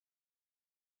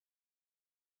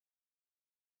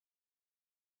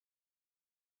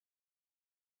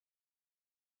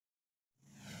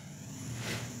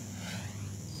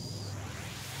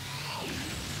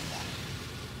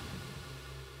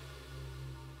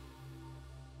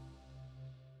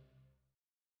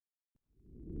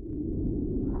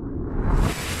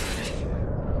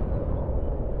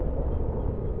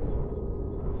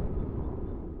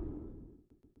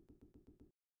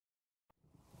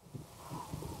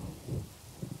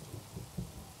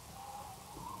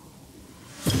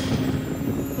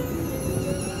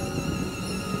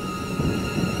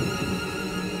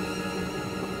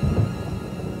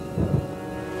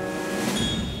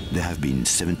been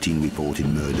 17 reported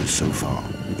murders so far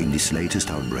in this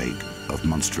latest outbreak of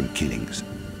monstrous killings.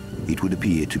 It would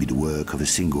appear to be the work of a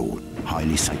single,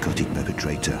 highly psychotic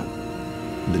perpetrator.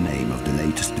 The name of the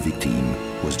latest victim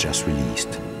was just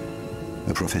released.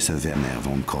 A Professor Werner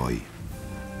von Croy.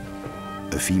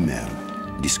 A female,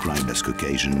 described as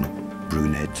Caucasian,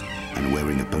 brunette and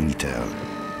wearing a ponytail,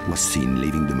 was seen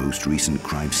leaving the most recent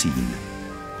crime scene.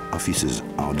 Officers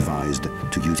are advised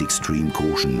to use extreme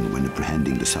caution when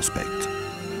apprehending the suspect.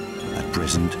 At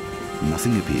present,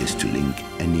 nothing appears to link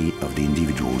any of the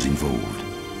individuals involved.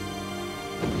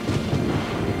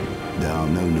 There are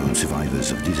no known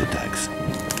survivors of these attacks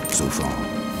so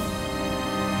far.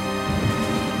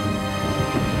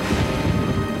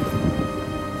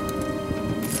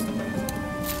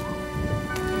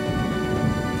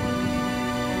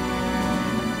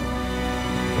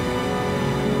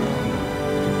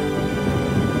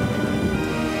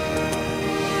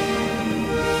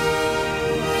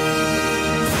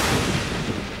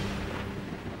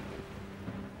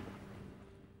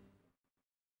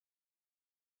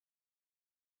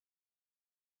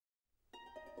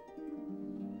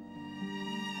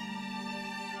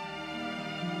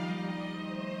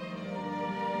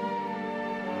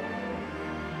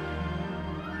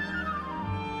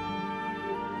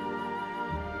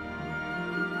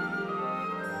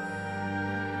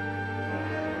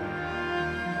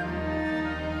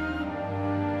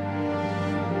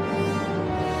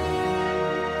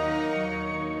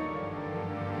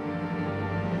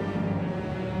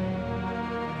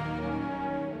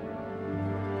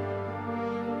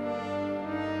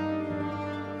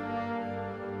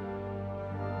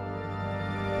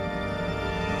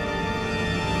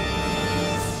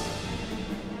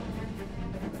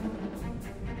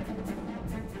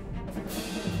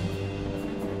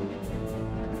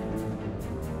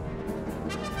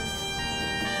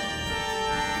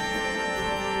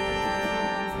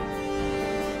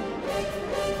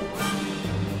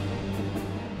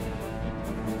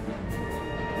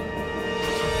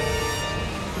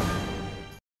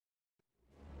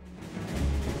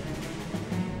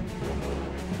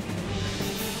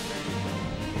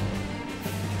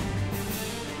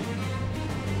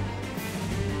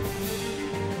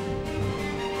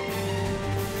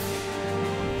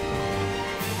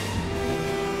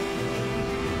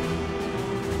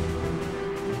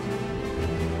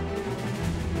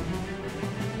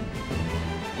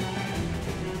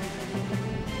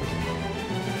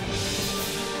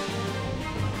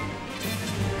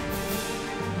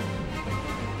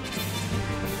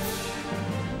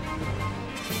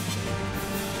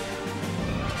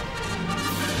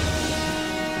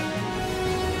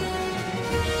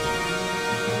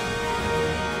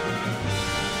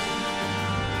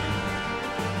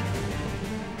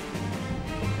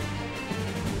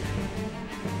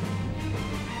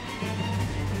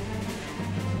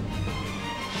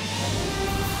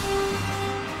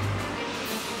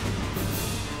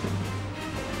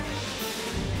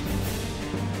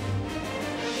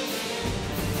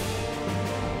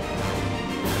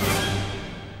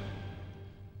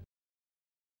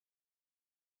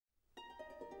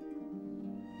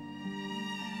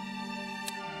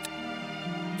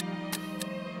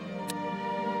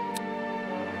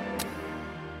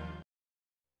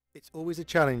 It's always a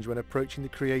challenge when approaching the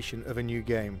creation of a new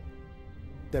game.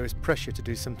 There is pressure to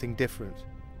do something different,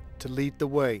 to lead the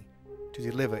way, to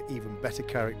deliver even better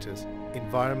characters,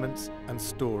 environments and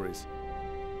stories.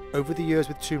 Over the years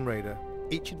with Tomb Raider,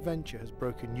 each adventure has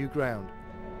broken new ground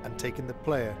and taken the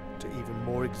player to even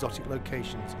more exotic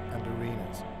locations and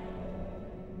arenas.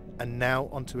 And now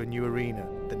onto a new arena,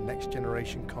 the next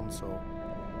generation console.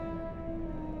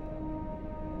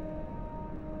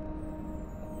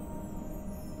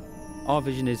 Our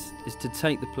vision is to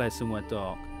take the player somewhere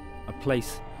dark, a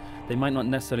place they might not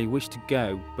necessarily wish to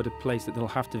go, but a place that they'll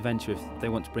have to venture if they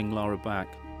want to bring Lara back.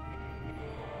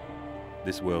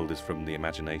 This world is from the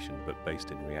imagination, but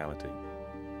based in reality.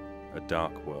 A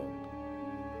dark world,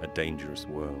 a dangerous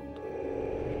world,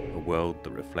 a world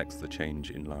that reflects the change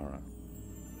in Lara.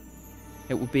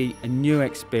 It will be a new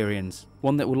experience,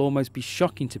 one that will almost be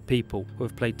shocking to people who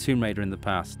have played Tomb Raider in the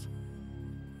past.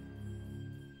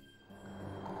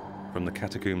 From the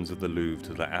catacombs of the Louvre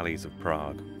to the alleys of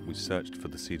Prague, we searched for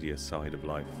the seedier side of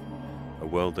life. A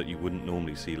world that you wouldn't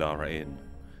normally see Lara in,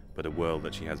 but a world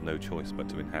that she has no choice but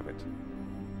to inhabit.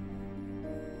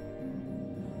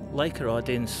 Like her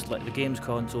audience, like the game's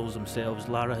consoles themselves,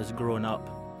 Lara has grown up.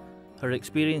 Her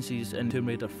experiences in Tomb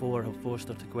Raider 4 have forced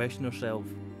her to question herself.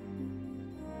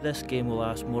 This game will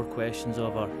ask more questions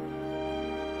of her.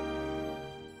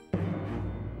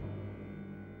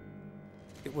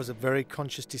 It was a very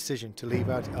conscious decision to leave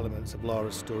out elements of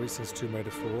Lara's story since Tomb Raider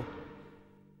 4.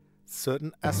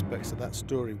 Certain aspects of that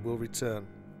story will return.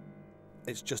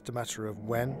 It's just a matter of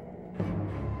when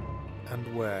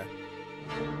and where.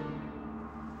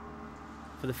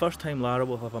 For the first time, Lara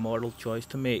will have a moral choice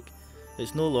to make.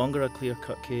 It's no longer a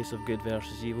clear-cut case of good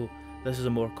versus evil. This is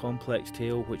a more complex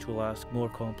tale which will ask more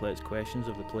complex questions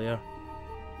of the player.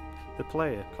 The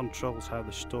player controls how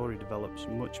the story develops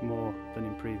much more than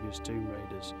in previous Tomb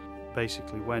Raiders.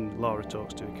 Basically, when Lara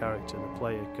talks to a character, the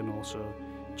player can also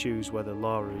choose whether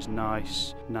Lara is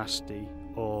nice, nasty,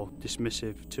 or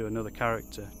dismissive to another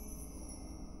character.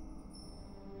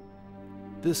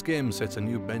 This game sets a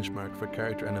new benchmark for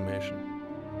character animation.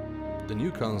 The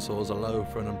new consoles allow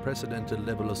for an unprecedented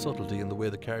level of subtlety in the way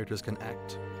the characters can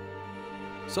act.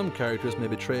 Some characters may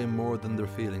betray more than their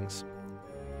feelings.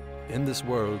 In this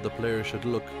world, the player should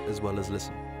look as well as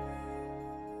listen.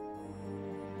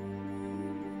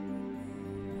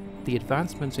 The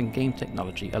advancements in game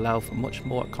technology allow for much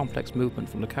more complex movement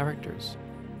from the characters.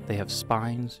 They have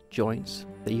spines, joints,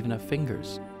 they even have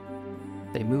fingers.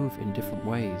 They move in different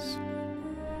ways.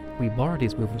 We borrow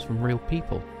these movements from real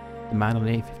people. The man on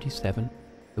the A57,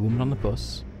 the woman on the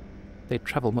bus. They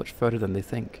travel much further than they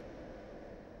think.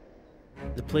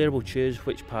 The player will choose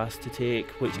which paths to take,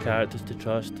 which characters to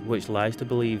trust, which lies to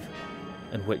believe,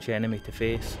 and which enemy to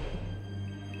face.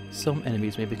 Some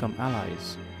enemies may become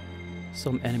allies.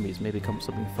 Some enemies may become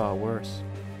something far worse.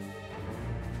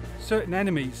 Certain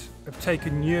enemies have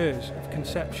taken years of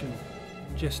conception,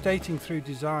 gestating through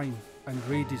design and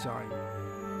redesign.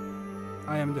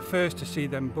 I am the first to see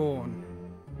them born,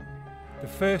 the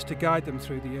first to guide them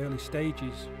through the early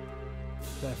stages,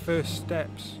 their first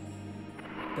steps,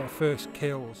 their first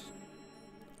kills,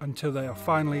 until they are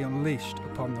finally unleashed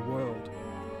upon the world.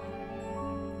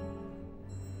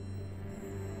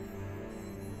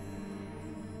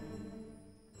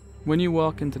 When you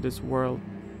walk into this world,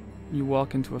 you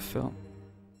walk into a film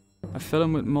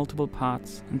with multiple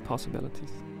paths and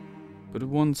possibilities, but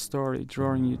one story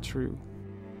drawing you through.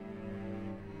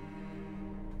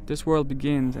 This world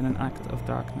begins in an act of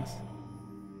darkness.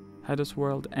 How this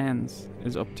world ends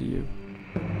is up to you.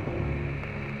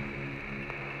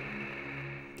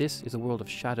 This is a world of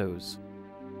shadows.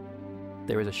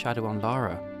 There is a shadow on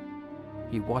Lara.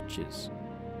 He watches,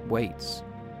 waits,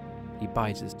 he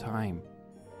bides his time.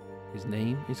 His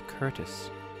name is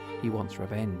Curtis. He wants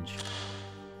revenge.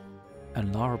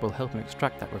 And Lara will help him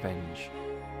extract that revenge.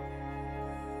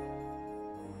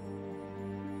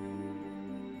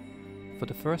 For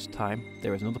the first time,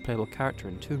 there is another playable character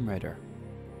in Tomb Raider.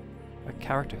 A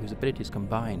character whose abilities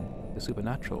combine the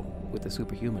supernatural with the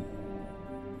superhuman.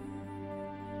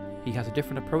 He has a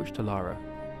different approach to Lara,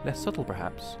 less subtle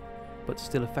perhaps, but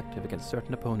still effective against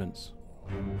certain opponents.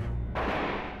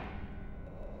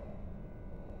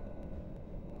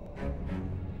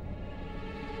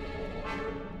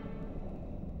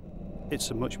 It's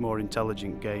a much more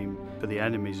intelligent game for the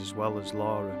enemies as well as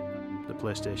Lara. The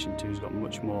PlayStation 2's got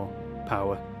much more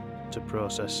power to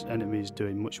process enemies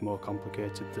doing much more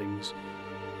complicated things.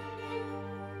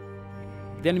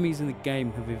 The enemies in the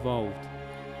game have evolved.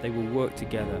 They will work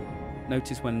together.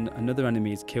 Notice when another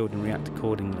enemy is killed and react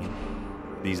accordingly.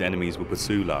 These enemies will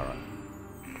pursue Lara.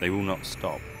 They will not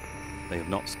stop. They have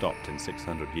not stopped in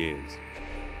 600 years.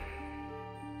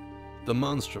 The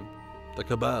Monstrum, the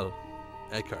Cabal,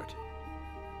 Eckhart.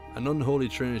 An unholy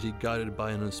trinity guided by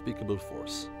an unspeakable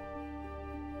force.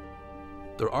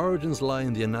 Their origins lie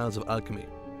in the annals of alchemy,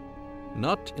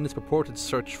 not in its purported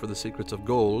search for the secrets of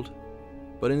gold,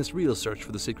 but in its real search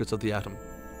for the secrets of the atom.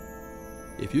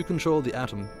 If you control the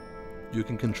atom, you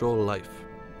can control life.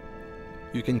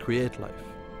 You can create life,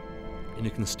 and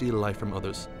you can steal life from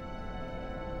others.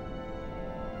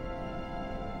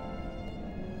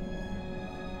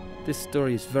 This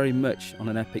story is very much on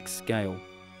an epic scale,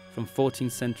 from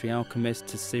 14th century alchemists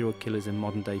to serial killers in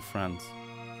modern day France.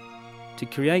 To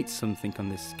create something on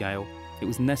this scale, it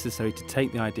was necessary to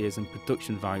take the ideas and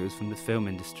production values from the film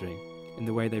industry, in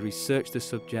the way they research the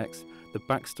subjects, the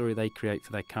backstory they create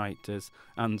for their characters,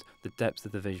 and the depth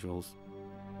of the visuals.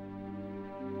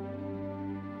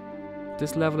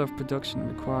 This level of production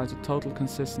requires a total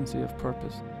consistency of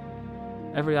purpose.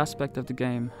 Every aspect of the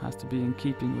game has to be in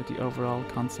keeping with the overall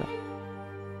concept.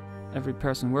 Every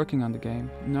person working on the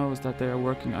game knows that they are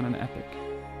working on an epic,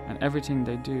 and everything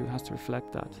they do has to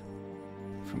reflect that,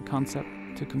 from concept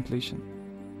to completion.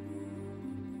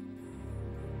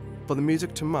 For the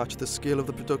music to match the scale of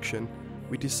the production,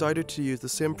 we decided to use the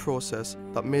same process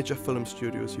that major film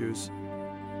studios use.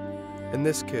 In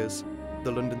this case,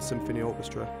 the London Symphony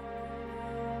Orchestra.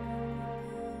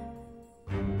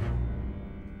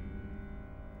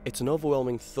 It's an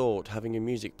overwhelming thought having your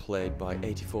music played by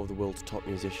 84 of the world's top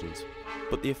musicians,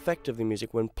 but the effect of the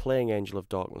music when playing Angel of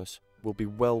Darkness will be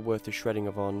well worth the shredding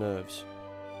of our nerves.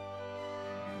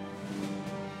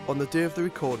 On the day of the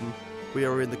recording, we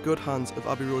are in the good hands of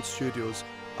Abbey Road Studios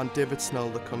and David Snell,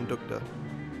 the conductor.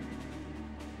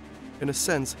 In a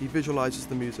sense, he visualises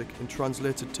the music and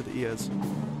translates it to the ears.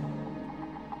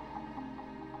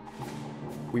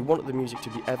 We wanted the music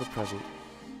to be ever present,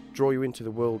 draw you into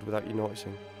the world without you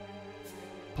noticing.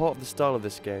 Part of the style of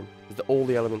this game is that all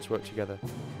the elements work together,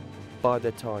 bide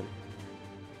their time,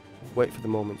 wait for the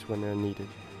moments when they are needed.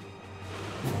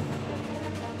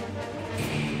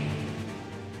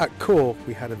 At core,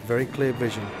 we had a very clear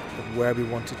vision of where we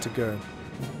wanted to go.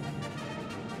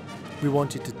 We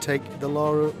wanted to take the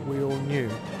Lara we all knew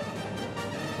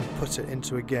and put it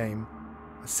into a game,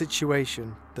 a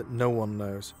situation that no one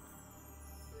knows.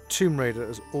 Tomb Raider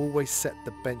has always set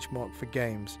the benchmark for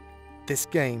games. This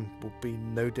game will be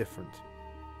no different.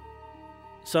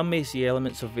 Some may see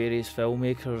elements of various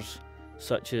filmmakers,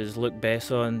 such as Luc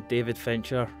Besson, David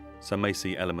Fincher. Some may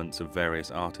see elements of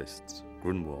various artists,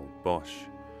 Grunwald, Bosch.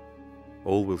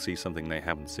 All will see something they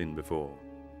haven't seen before.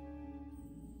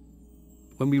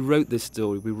 When we wrote this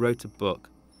story, we wrote a book.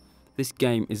 This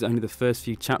game is only the first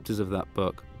few chapters of that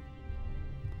book.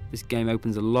 This game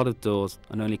opens a lot of doors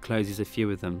and only closes a few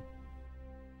of them.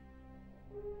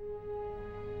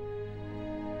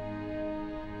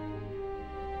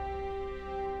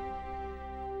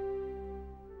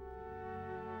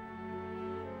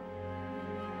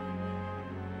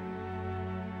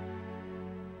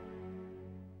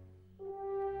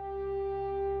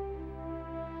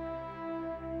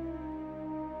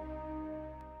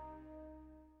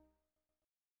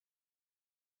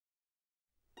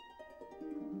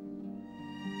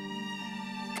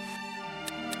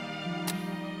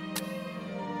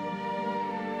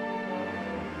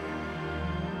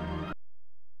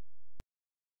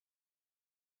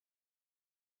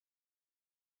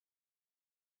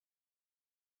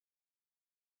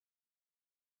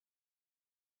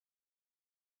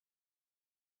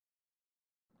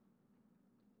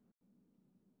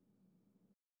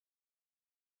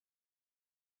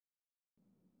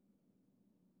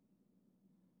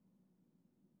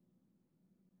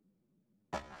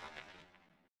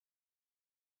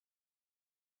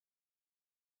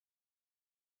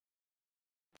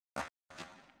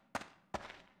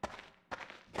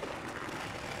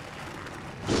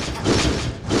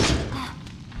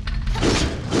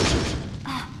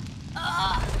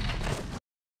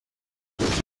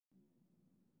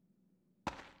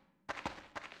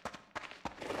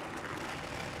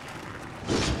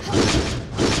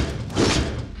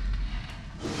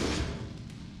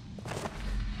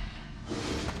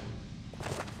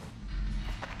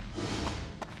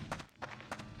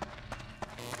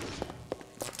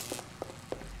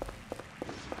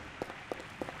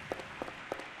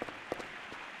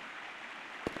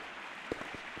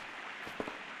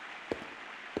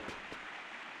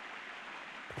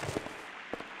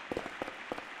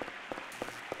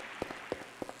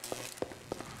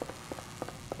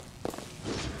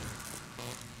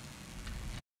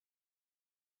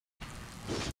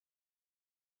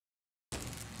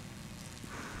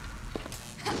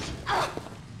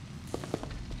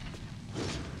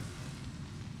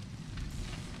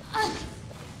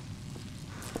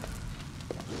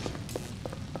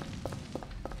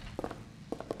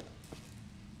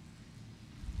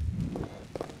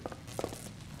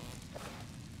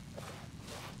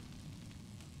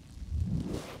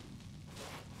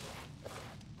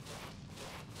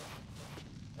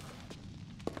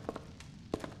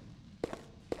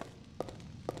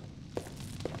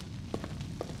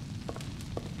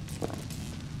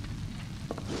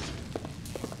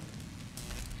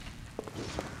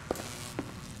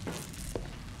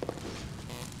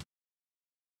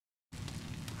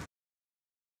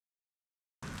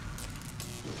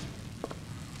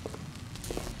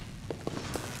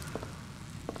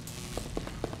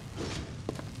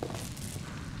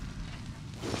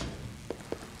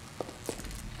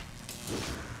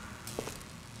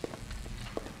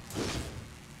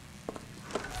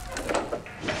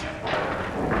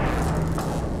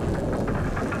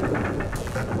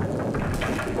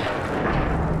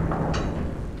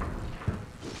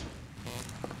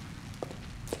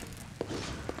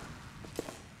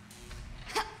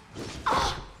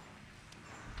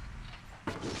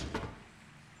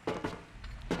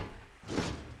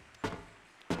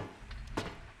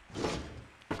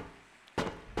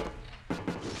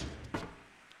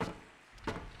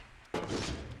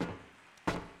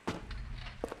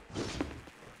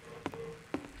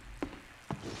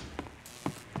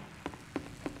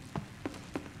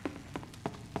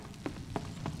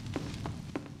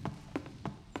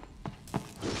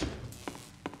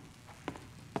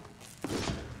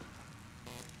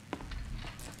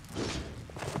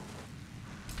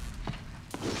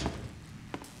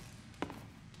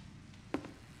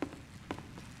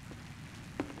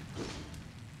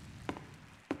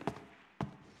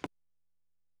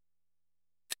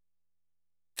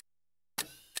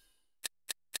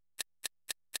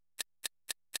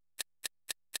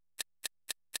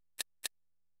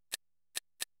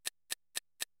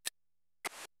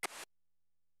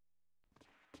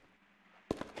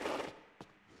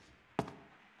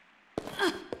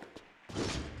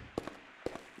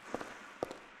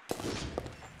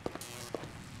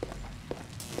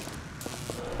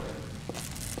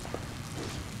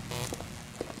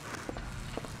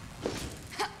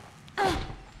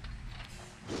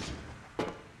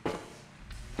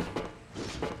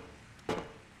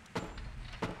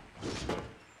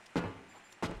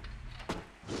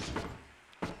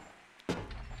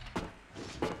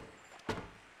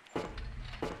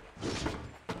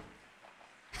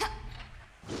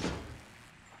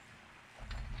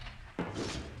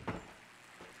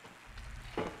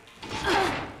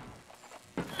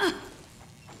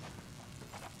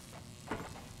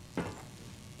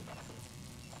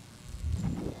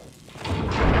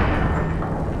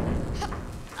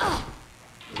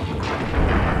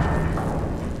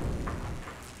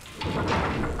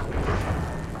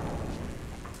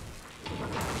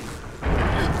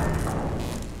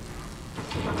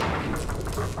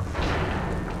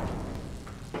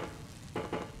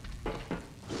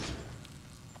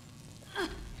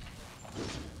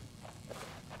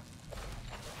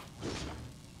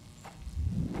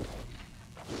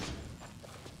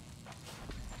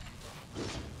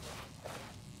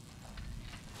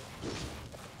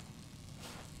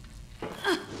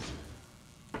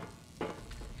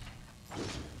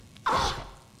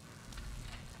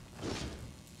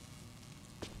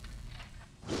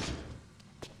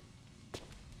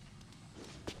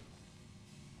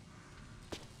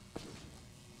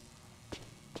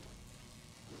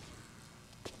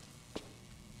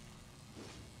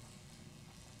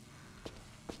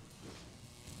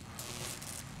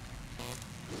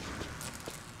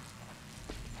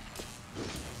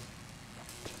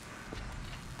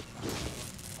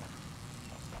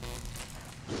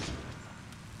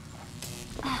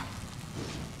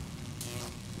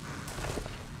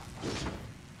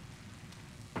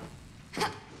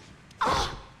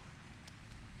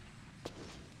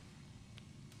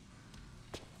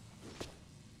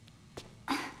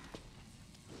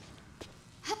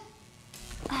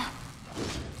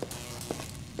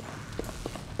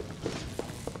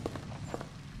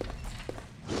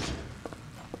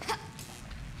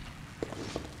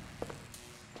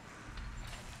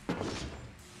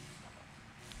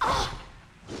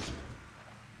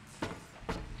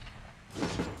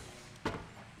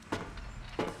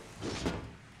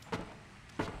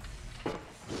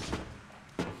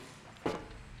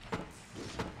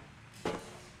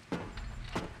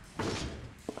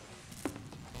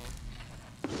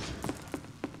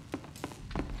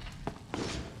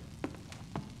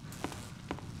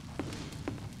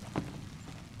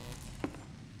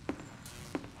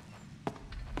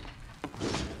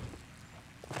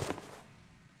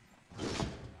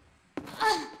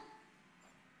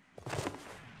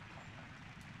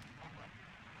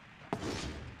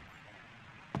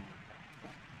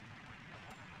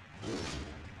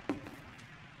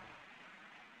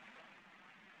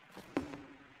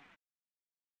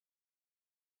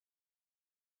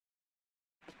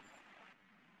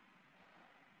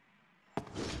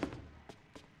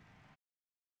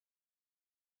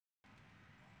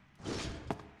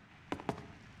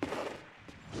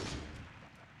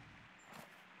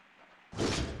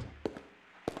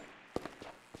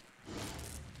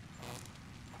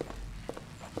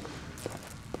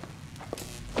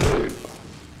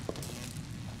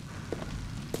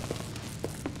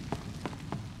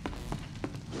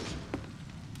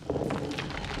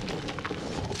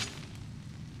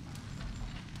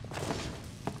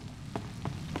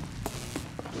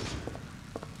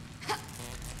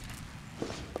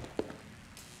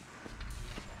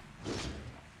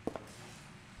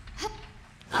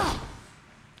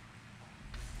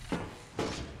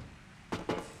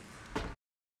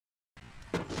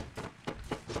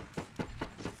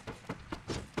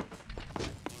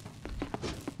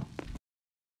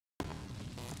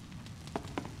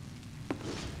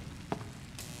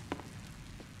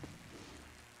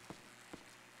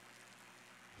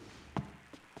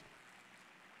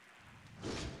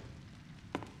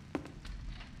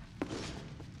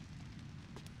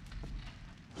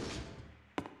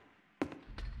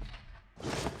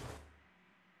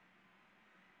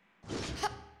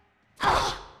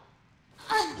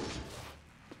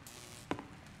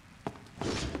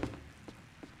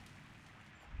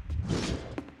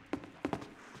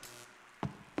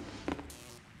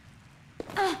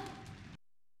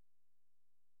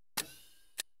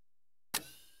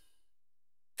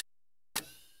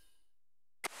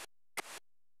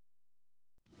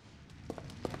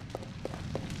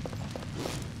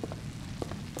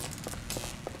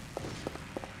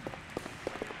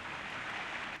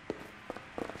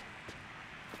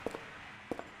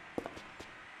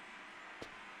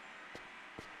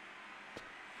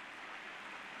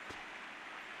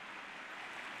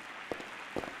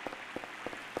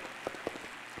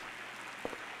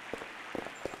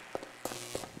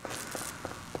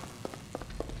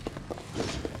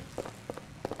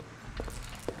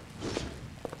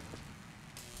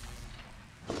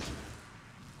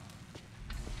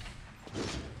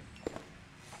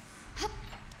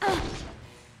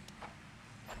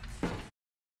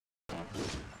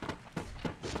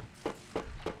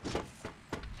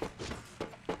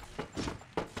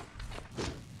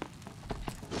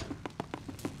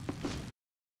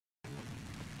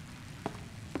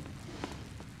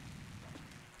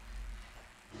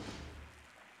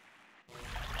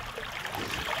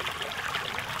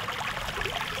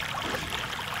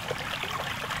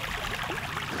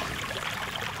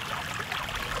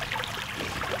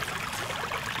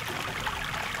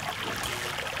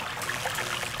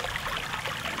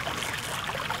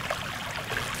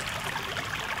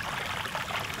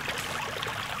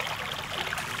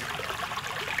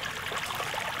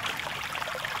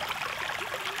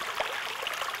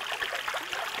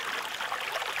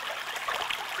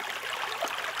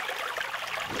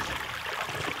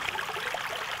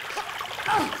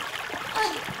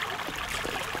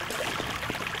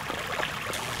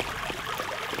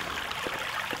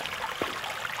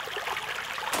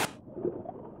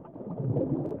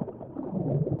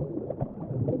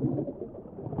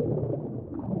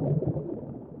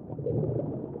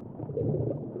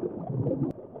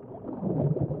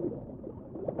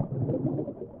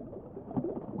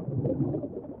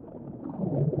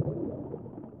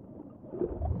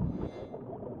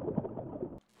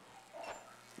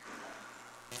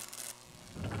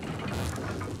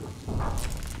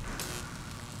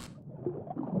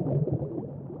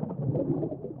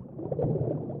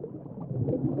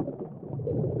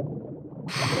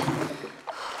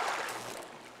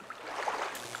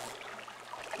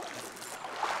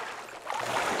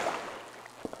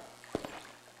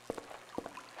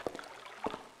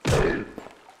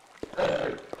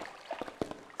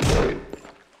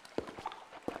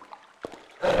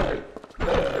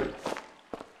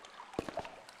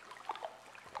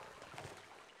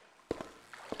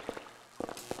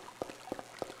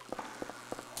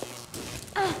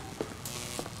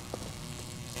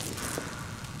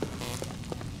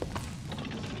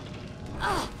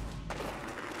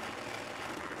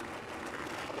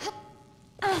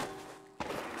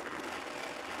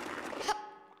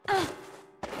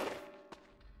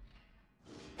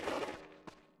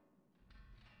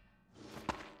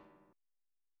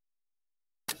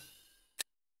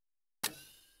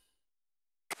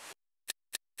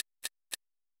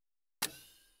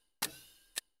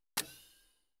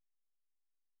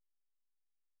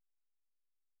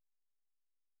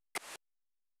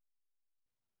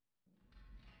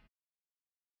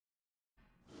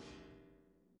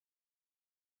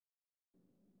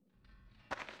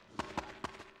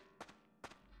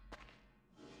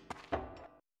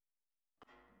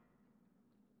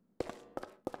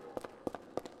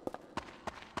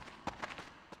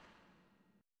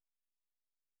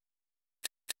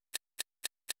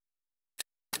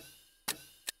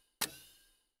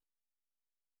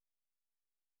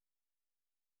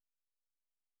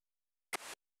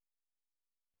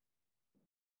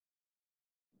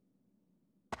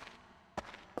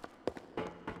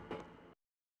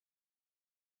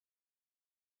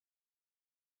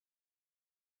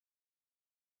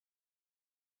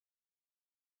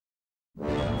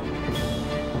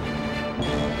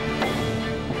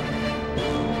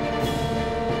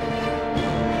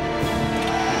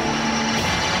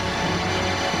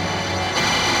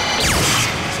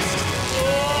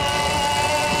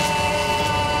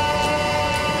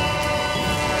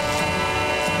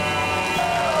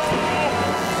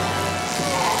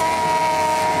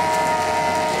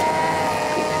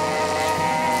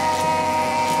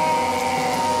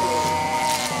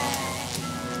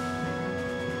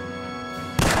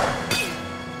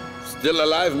 Still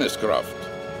alive, Miss Croft.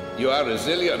 You are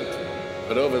resilient,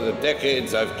 but over the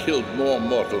decades I've killed more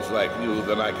mortals like you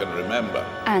than I can remember.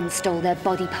 And stole their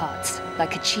body parts,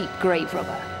 like a cheap grave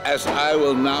robber. As I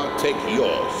will now take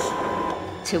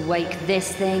yours. To wake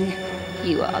this thing,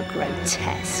 you are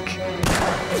grotesque.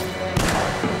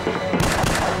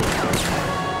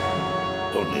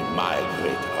 Only my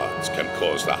great arts can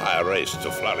cause the higher race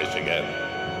to flourish again.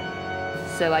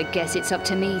 So I guess it's up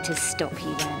to me to stop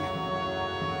you then.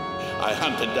 I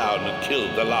hunted down and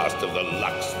killed the last of the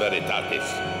Lux Veritatis.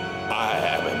 I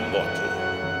am immortal.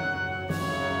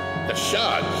 The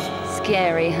shards.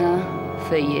 Scary, huh?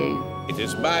 For you. It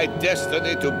is my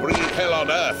destiny to breathe hell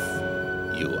on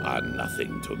Earth. You are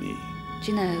nothing to me.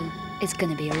 Do you know, it's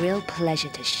gonna be a real pleasure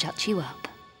to shut you up.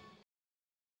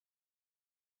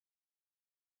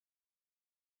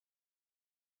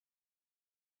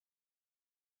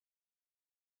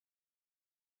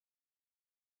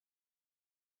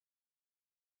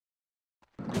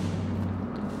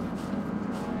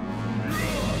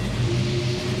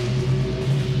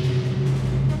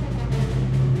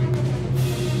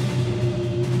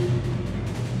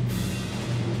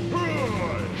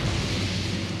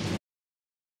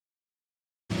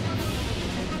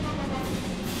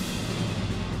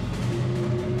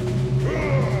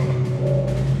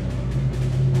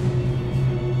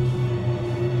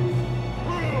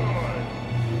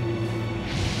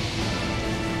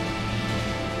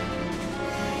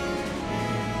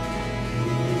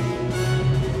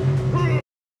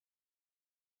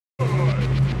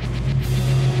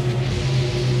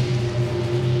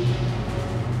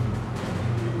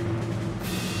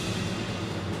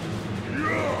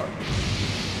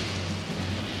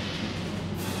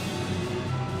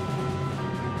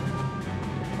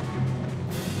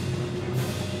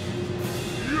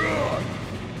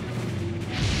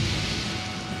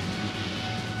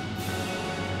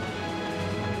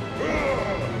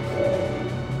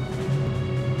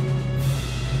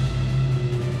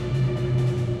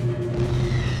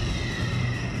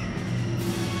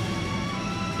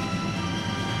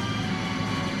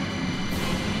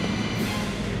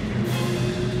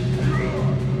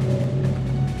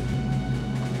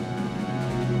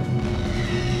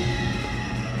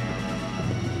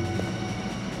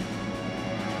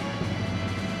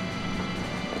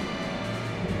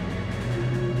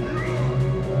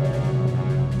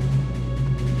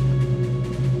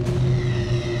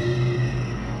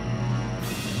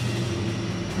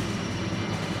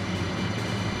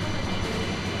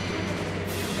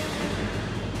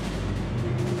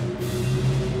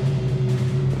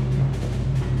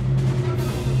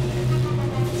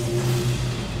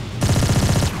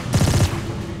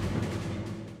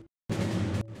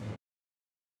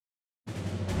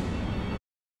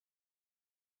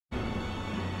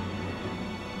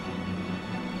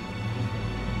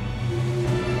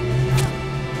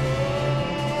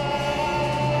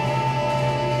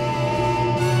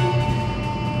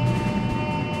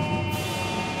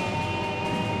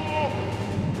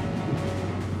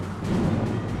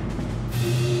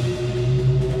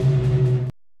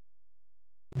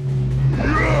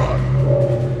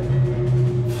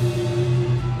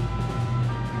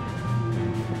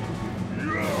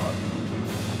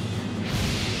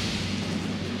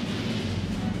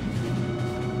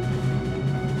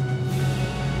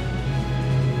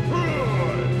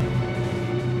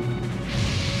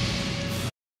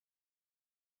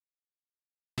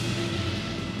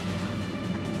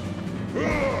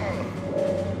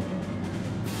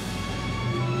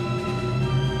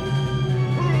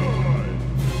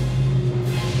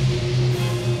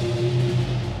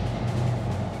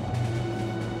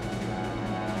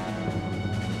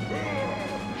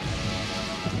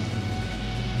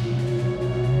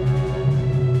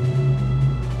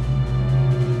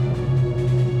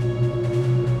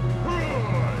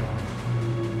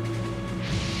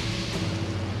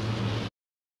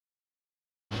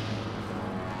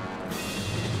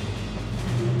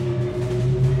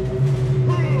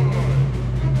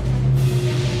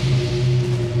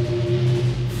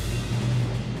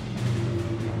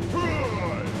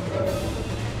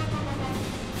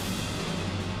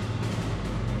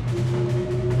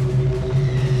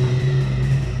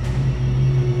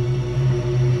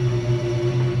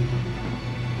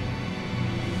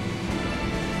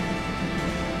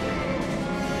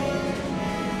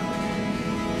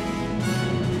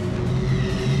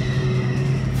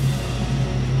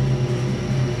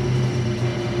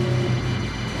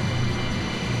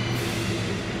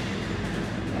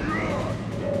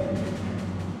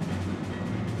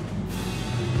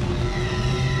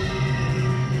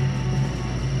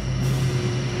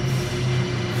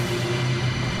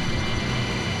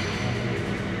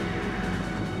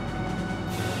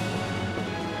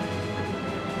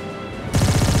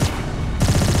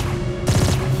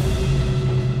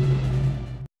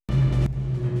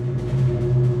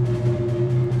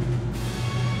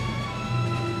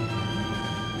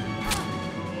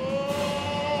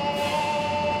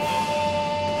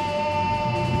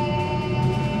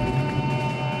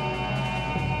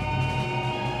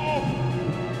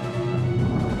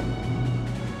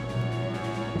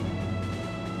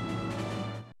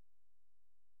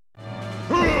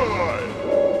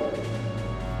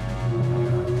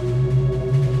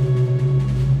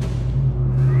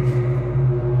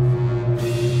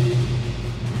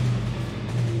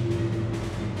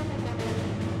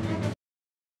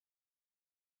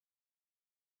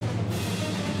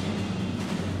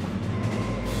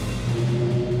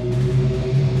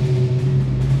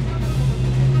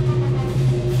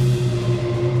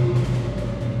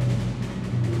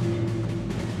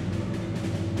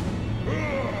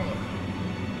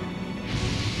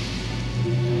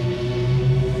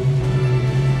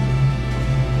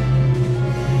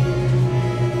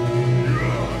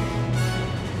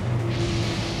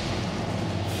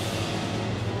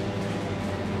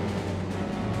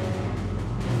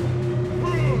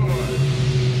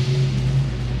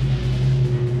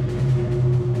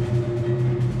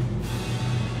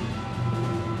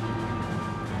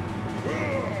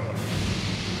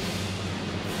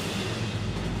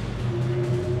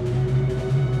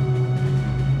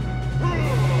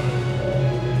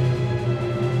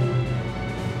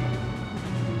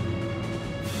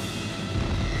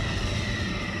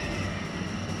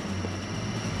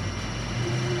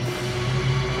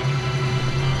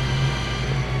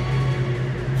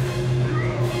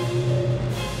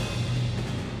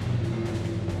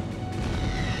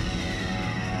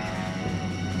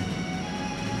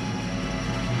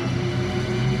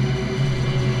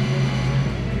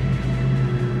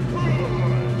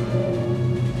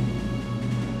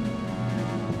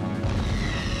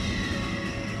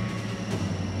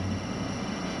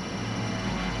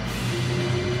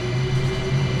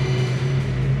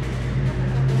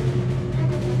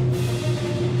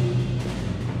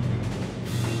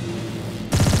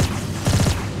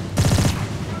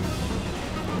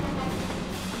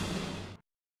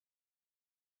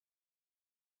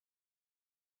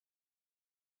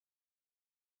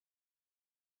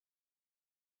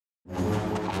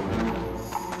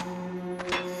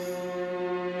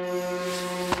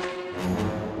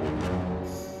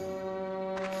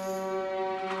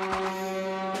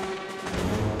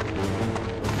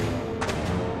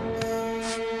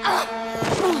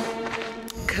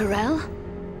 Corel?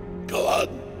 Go on,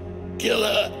 kill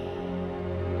her.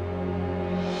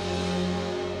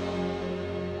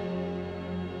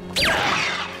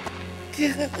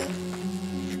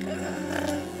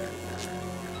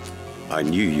 I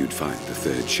knew you'd find the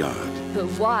third shard. But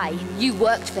why? You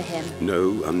worked for him.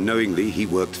 No, unknowingly he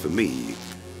worked for me,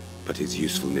 but his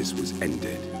usefulness was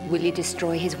ended. Will you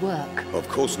destroy his work? Of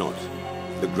course not.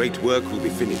 The great work will be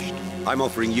finished. I'm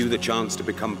offering you the chance to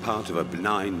become part of a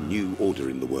benign new order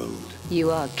in the world.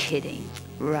 You are kidding,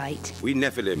 right? We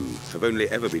Nephilim have only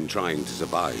ever been trying to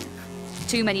survive.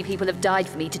 Too many people have died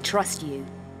for me to trust you,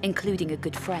 including a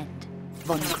good friend,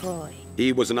 Von Croy.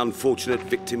 He was an unfortunate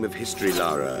victim of history,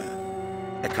 Lara.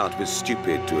 Eckhart was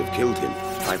stupid to have killed him.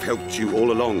 I've helped you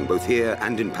all along, both here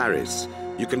and in Paris.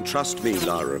 You can trust me,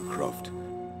 Lara Croft.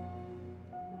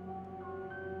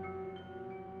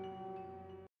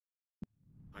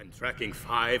 I'm tracking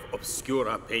 5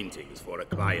 Obscura paintings for a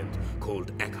client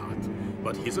called Eckhart,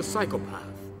 but he's a psychopath.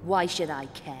 Why should I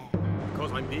care?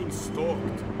 Because I'm being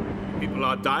stalked. People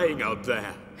are dying out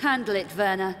there. Handle it,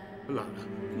 Werner. Lara,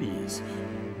 please.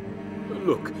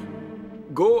 Look,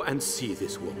 go and see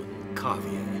this woman,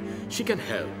 Carvier. She can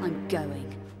help. I'm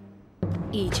going.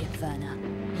 Egypt, Werner.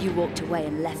 You walked away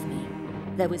and left me.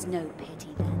 There was no pity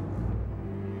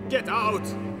then. Get out!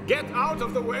 Get out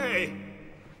of the way!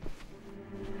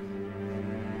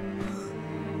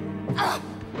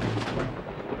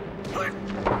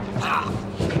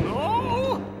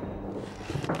 No!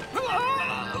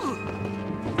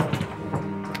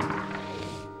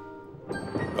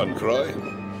 Von Croy,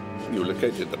 you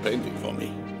located the painting for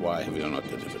me. Why have you not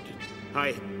delivered it?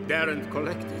 I daren't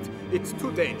collect it. It's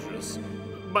too dangerous.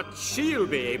 But she'll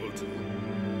be able to.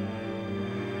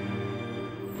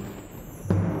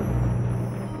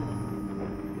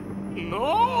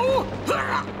 No!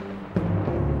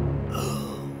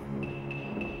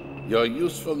 Your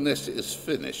usefulness is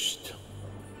finished.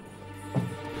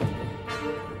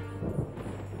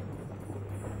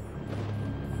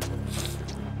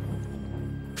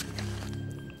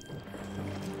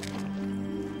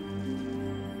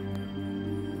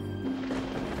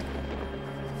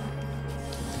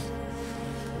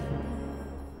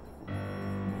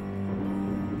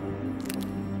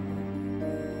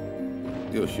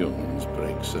 You humans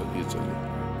break so easily.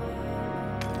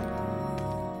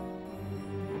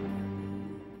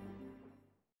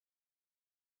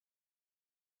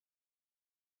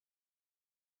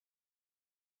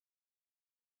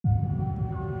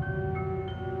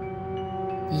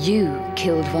 You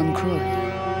killed Von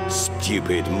Croy.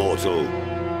 Stupid mortal.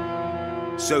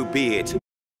 So be it.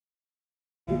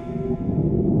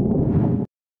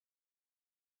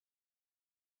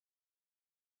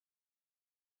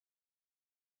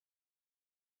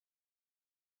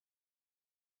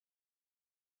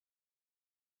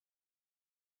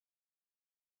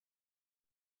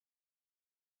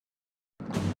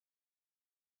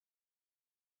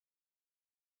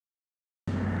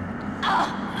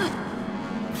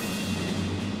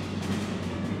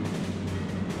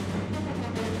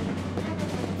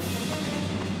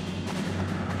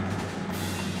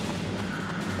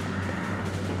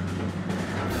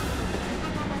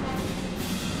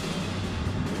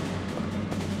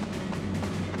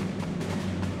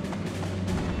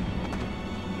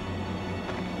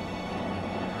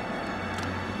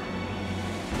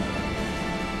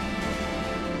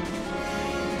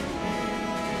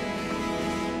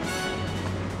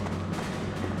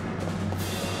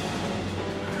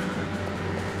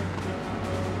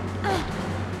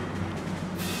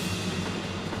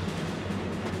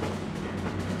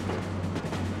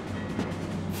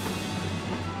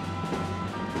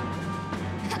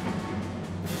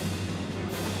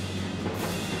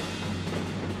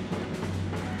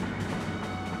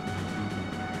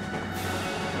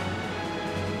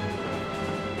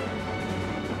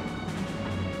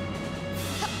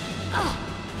 Ah!